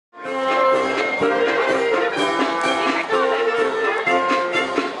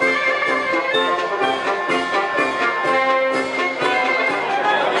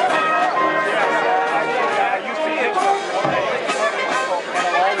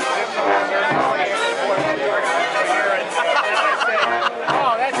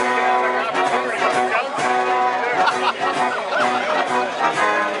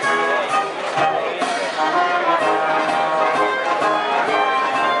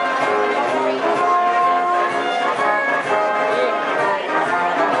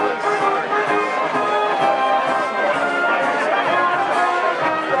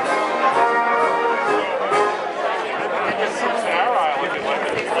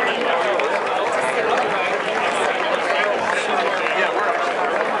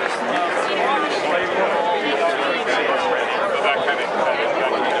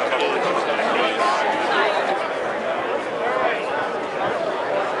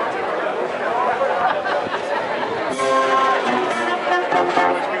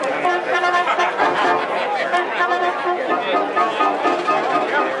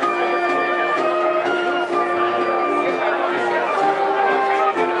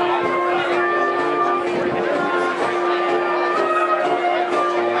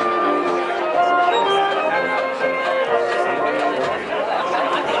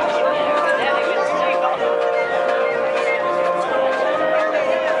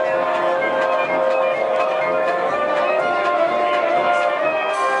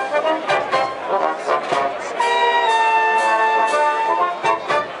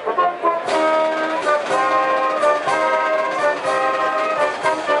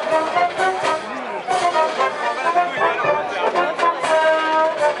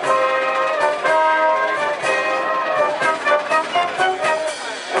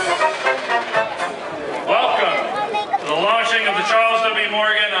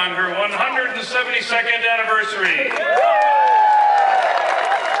on her 172nd anniversary.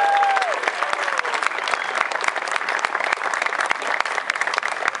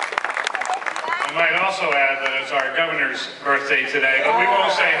 I might also add that it's our governor's birthday today, but we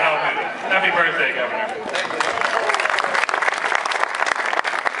won't say how many. Happy birthday, Governor.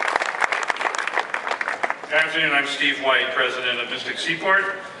 Good afternoon, I'm Steve White, President of Mystic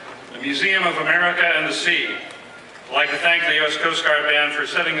Seaport, the Museum of America and the Sea. I'd like to thank the U.S. Coast Guard Band for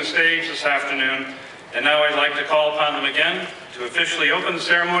setting the stage this afternoon, and now I'd like to call upon them again to officially open the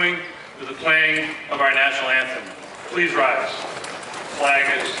ceremony with the playing of our national anthem. Please rise. The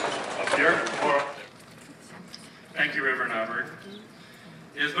flag is up here. Thank you, Reverend Albert.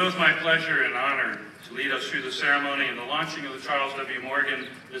 It is both my pleasure and honor to lead us through the ceremony and the launching of the Charles W. Morgan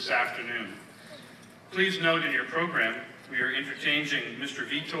this afternoon. Please note in your program, we are interchanging Mr.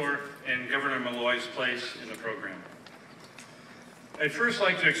 Vitor and Governor Malloy's place in the program. I'd first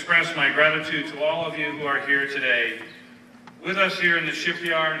like to express my gratitude to all of you who are here today, with us here in the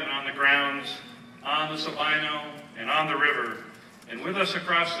shipyard and on the grounds, on the Sabino and on the river, and with us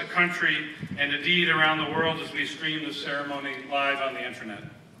across the country and indeed around the world as we stream the ceremony live on the internet.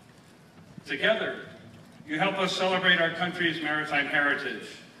 Together, you help us celebrate our country's maritime heritage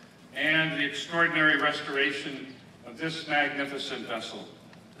and the extraordinary restoration of this magnificent vessel,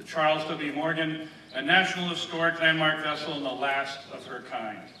 the Charles W. Morgan, a National Historic Landmark vessel and the last of her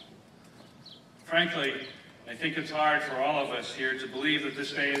kind. Frankly, I think it's hard for all of us here to believe that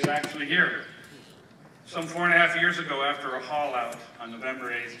this day is actually here. Some 4.5 years ago, after a haul out on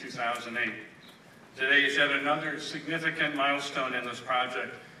November 8th, 2008. Today is yet another significant milestone in this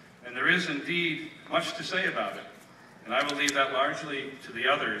project, and there is indeed much to say about it. And I will leave that largely to the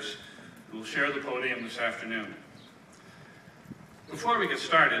others who will share the podium this afternoon. Before we get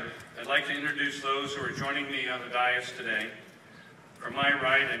started, I'd like to introduce those who are joining me on the dais today. From my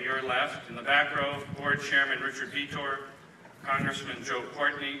right and your left, in the back row, Board Chairman Richard Vitor, Congressman Joe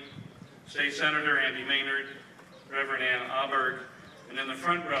Courtney, State Senator Andy Maynard, Reverend Ann Aberg, and in the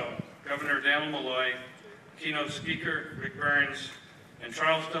front row, Governor Daniel Malloy, keynote speaker Rick Burns, and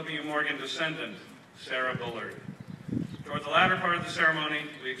Charles W. Morgan descendant Sarah Bullard. Toward the latter part of the ceremony,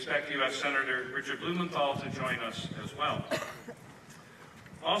 we expect U.S. Senator Richard Blumenthal to join us as well.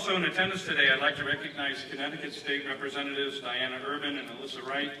 Also in attendance today, I'd like to recognize Connecticut State Representatives Diana Urban and Alyssa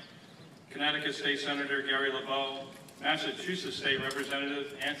Wright, Connecticut State Senator Gary LeBeau, Massachusetts State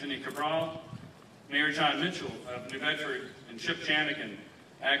Representative Anthony Cabral, Mayor John Mitchell of New Bedford, and Chip Janigan,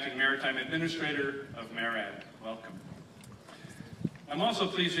 Acting Maritime Administrator of MARAD. Welcome. I'm also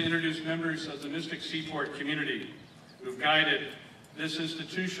pleased to introduce members of the Mystic Seaport community who've guided this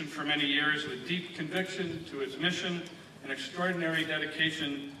institution for many years with deep conviction to its mission and extraordinary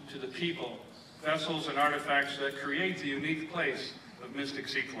dedication to the people, vessels, and artifacts that create the unique place of Mystic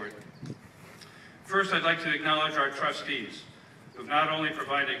Seaport. First, I'd like to acknowledge our trustees, who have not only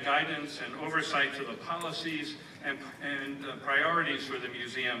provided guidance and oversight to the policies and priorities for the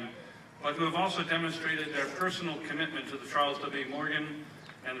museum, but who have also demonstrated their personal commitment to the Charles W. Morgan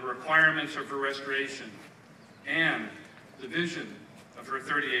and the requirements of her restoration and the vision of her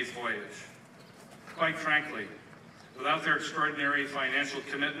 38th voyage. Quite frankly, without their extraordinary financial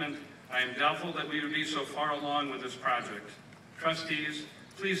commitment, I am doubtful that we would be so far along with this project. Trustees,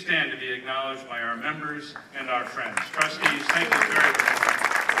 please stand to be acknowledged by our members and our friends. Trustees, thank you very much.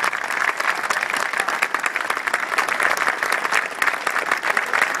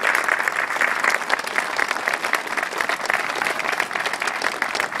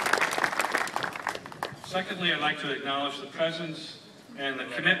 Secondly, I'd like to acknowledge the presence and the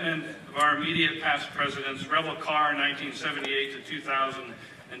commitment of our immediate past presidents, Revel Carr, 1978 to 2000,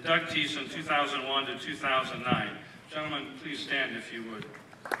 and Doug Thiessen, 2001 to 2009. Gentlemen, please stand if you would.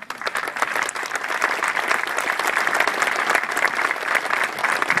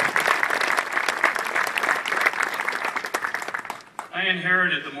 I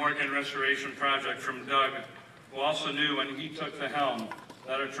inherited the Morgan Restoration Project from Doug, who also knew when he took the helm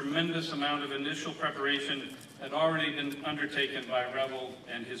that a tremendous amount of initial preparation had already been undertaken by Revel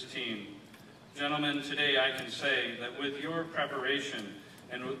and his team. Gentlemen, today I can say that with your preparation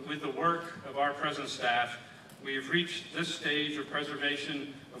and with the work of our present staff, we have reached this stage of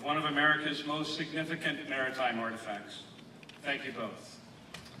preservation of one of America's most significant maritime artifacts. Thank you both.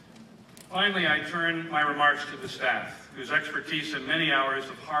 Finally, I turn my remarks to the staff, whose expertise and many hours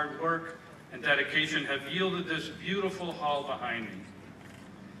of hard work and dedication have yielded this beautiful hall behind me.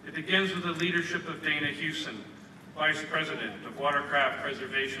 It begins with the leadership of Dana Hewson, Vice President of Watercraft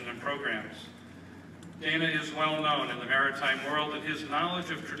Preservation and Programs. Dana is well known in the maritime world, and his knowledge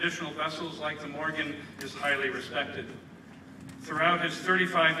of traditional vessels like the Morgan is highly respected. Throughout his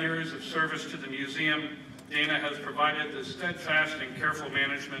 35 years of service to the museum, Dana has provided the steadfast and careful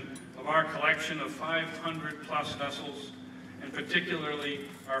management of our collection of 500 plus vessels, and particularly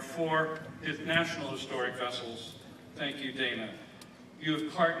our 4 National Historic vessels. Thank you, Dana. You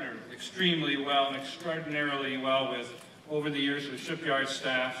have partnered extremely well and extraordinarily well with, over the years, with shipyard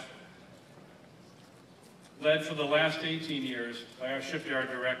staff, led for the last 18 years by our shipyard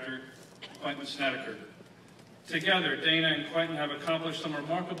director, Quentin Snedeker. Together, Dana and Quentin have accomplished some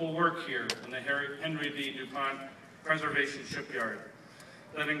remarkable work here in the Henry B. DuPont Preservation Shipyard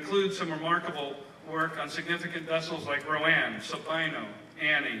that includes some remarkable work on significant vessels like Rowan, Sabino,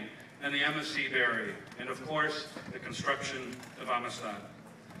 Annie, and the MSC Barry, and of course, the construction of Amistad.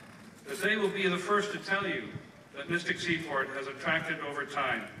 That they will be the first to tell you that Mystic Seaport has attracted over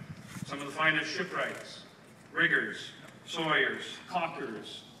time some of the finest shipwrights, riggers, sawyers,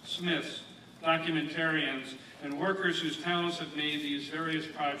 caulkers, smiths, documentarians, and workers whose talents have made these various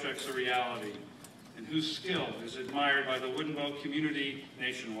projects a reality, and whose skill is admired by the wooden boat community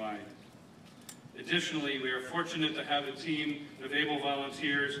nationwide. Additionally, we are fortunate to have a team of able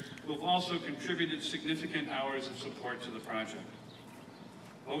volunteers who have also contributed significant hours of support to the project.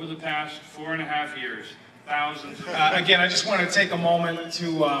 Over the past 4.5 years, thousands of... Again, I just want to take a moment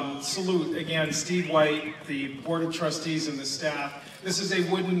to salute, again, Steve White, the Board of Trustees and the staff. This is a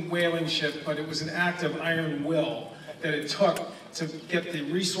wooden whaling ship, but it was an act of iron will that it took to get the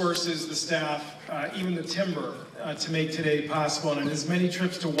resources, the staff, even the timber to make today possible. And his many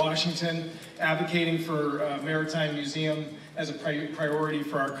trips to Washington, advocating for Maritime Museum as a priority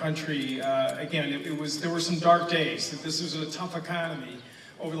for our country. Again, there were some dark days. This was a tough economy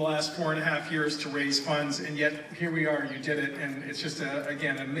over the last 4.5 years to raise funds, and yet here we are, you did it, and it's just,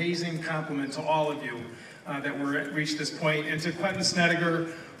 again, an amazing compliment to all of you that we're reached this point. And to Quentin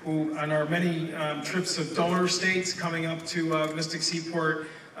Snedeker, who on our many trips of donor states coming up to Mystic Seaport,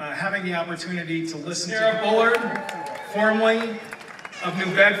 having the opportunity to listen to Sarah Bullard, formerly of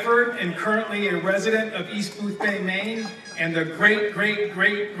New Bedford and currently a resident of East Boothbay, Maine, and the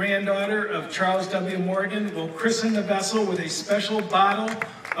great-great-great-granddaughter of Charles W. Morgan, will christen the vessel with a special bottle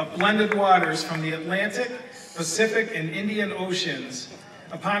of blended waters from the Atlantic, Pacific, and Indian Oceans,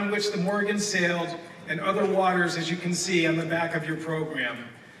 upon which the Morgans sailed, and other waters, as you can see on the back of your program.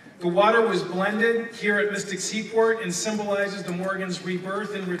 The water was blended here at Mystic Seaport and symbolizes the Morgans'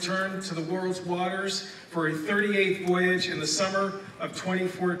 rebirth and return to the world's waters for a 38th voyage in the summer of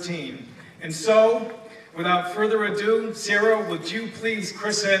 2014. And so, without further ado, Sarah, would you please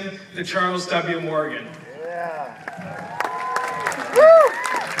christen the Charles W. Morgan? Yeah.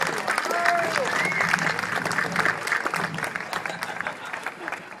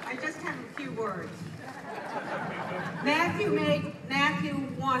 I just have a few words. Matthew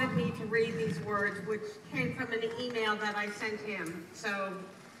wanted me to read these words, which came from an email that I sent him, so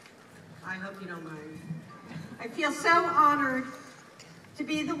I hope you don't mind. I feel so honored to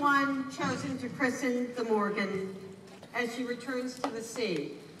be the one chosen to christen the Morgan as she returns to the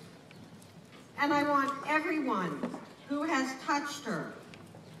sea. And I want everyone who has touched her,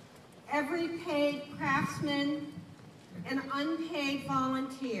 every paid craftsman and unpaid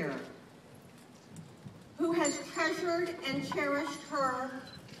volunteer, who has treasured and cherished her,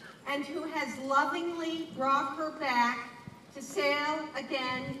 and who has lovingly brought her back to sail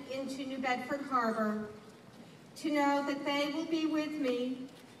again into New Bedford Harbor, to know that they will be with me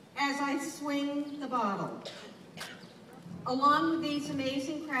as I swing the bottle. Along with these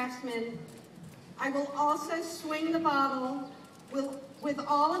amazing craftsmen, I will also swing the bottle with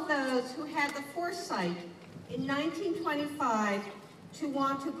all of those who had the foresight in 1925 to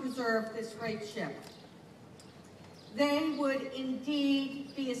want to preserve this great ship. They would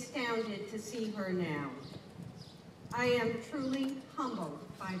indeed be astounded to see her now. I am truly humbled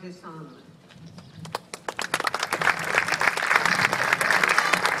by this honor.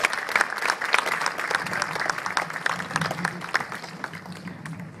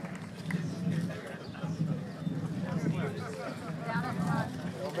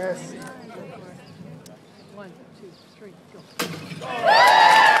 Miss. 1, 2, 3, go.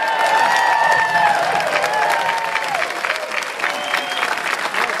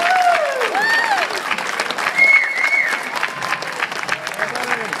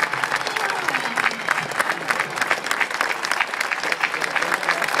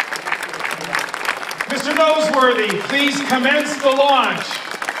 Mr. Noseworthy, please commence the launch.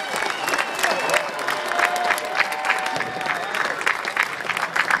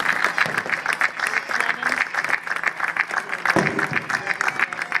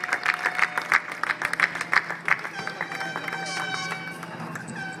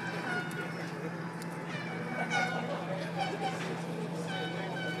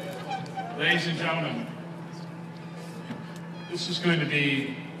 Ladies and gentlemen, this is going to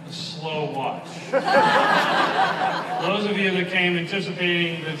be a slow watch. Those of you that came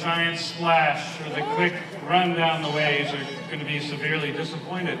anticipating the giant splash or the quick run down the waves are going to be severely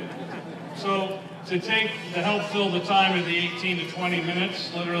disappointed. So to help fill the time of the 18 to 20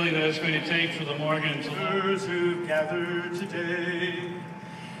 minutes, literally, that it's going to take for the Morgan to... Those who've gathered today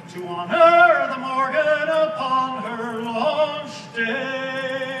to honor the Morgan upon her launch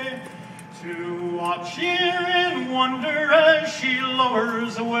day, to watch here in wonder as she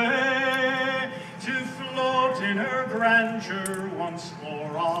lowers away, to float in her grandeur once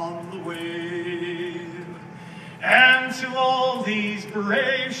more on the wave. And to all these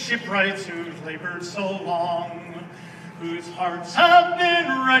brave shipwrights who've labored so long, whose hearts have been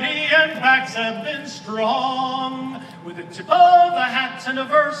ready and backs have been strong, with a tip of the hat and a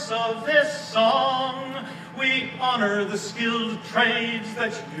verse of this song, we honor the skilled trades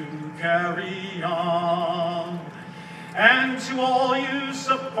that you carry on. And to all you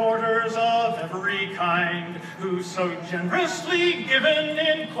supporters of every kind, who so generously given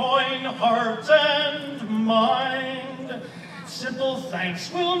in coin, heart, and mind, simple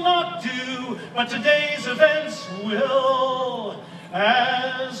thanks will not do, but today's events will,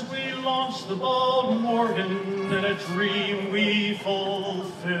 as we launch the bold Morgan in a dream we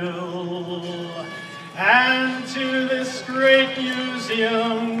fulfill. And to this great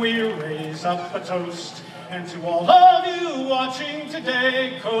museum we raise up a toast, and to all of you watching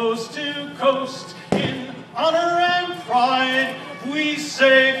today, coast to coast, in honor and pride, we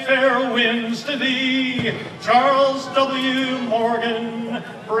say fair winds to thee, Charles W. Morgan,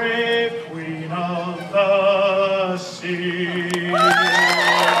 brave Queen of the Sea.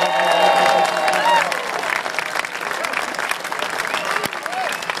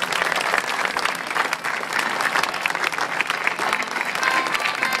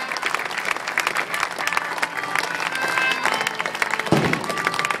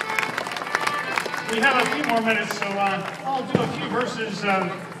 We have a few more minutes, so I'll do a few verses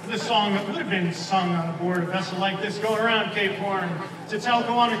of this song that would have been sung on board a vessel like this going around Cape Horn to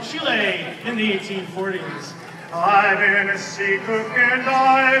Talcahuano, Chile in the 1840s. I've been a sea cook and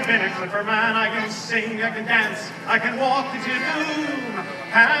I've been a clipper man. I can sing, I can dance, I can walk into doom.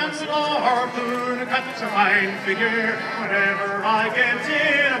 Hands in a harpoon, a cut to fine figure. Whenever I get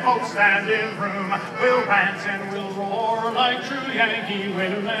in a boat standing room, we'll rant and we'll roar like true Yankee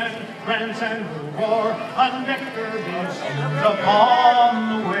whalemen. Rant and we'll roar, a nectar being served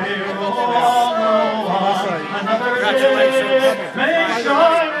upon the whale. Roll on, another day may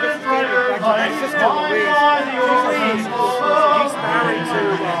shine with brighter light. Why the ocean he's married to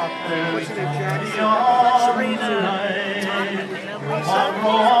beyond the night. On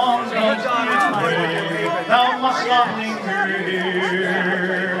wrongs must be made, thou must not linger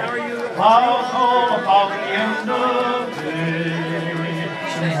here. I'll call about the end of day.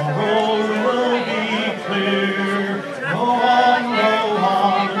 Tomorrow will be clear. Go on,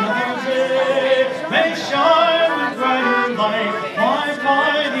 another day may shine with brighter light.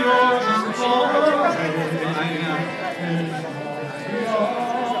 Fly the ocean away.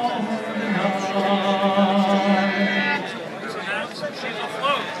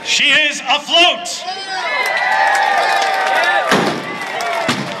 She is afloat!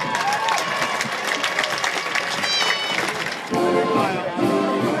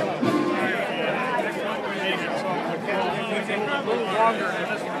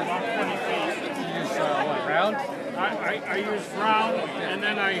 I used round, and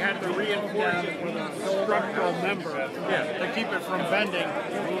then I had to reinforce it with a structural member to keep it from bending.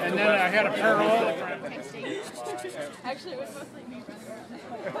 And then I had a parallel. Actually, it was mostly me.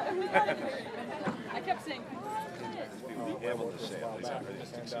 I kept saying, Be able to sail.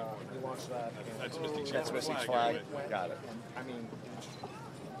 That's Mystic flag. Got it. I mean,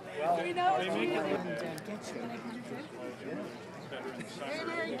 we know.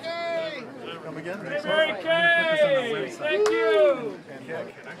 come again? Mary Kay! Thank you!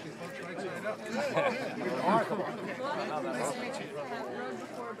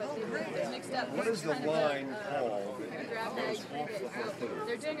 What is the line called?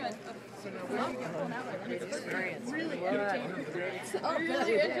 They're doing a really entertaining. Oh,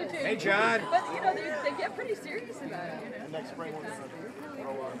 really entertaining. Hey, John. But you know, they get pretty serious about it. Next spring.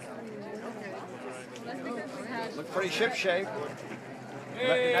 Look Look pretty ship shape.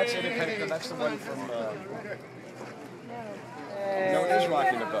 That's independent. That's the one from. No, it is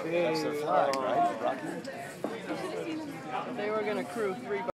rocking the boat. That's their flag, right? Rocking. They were going to crew 3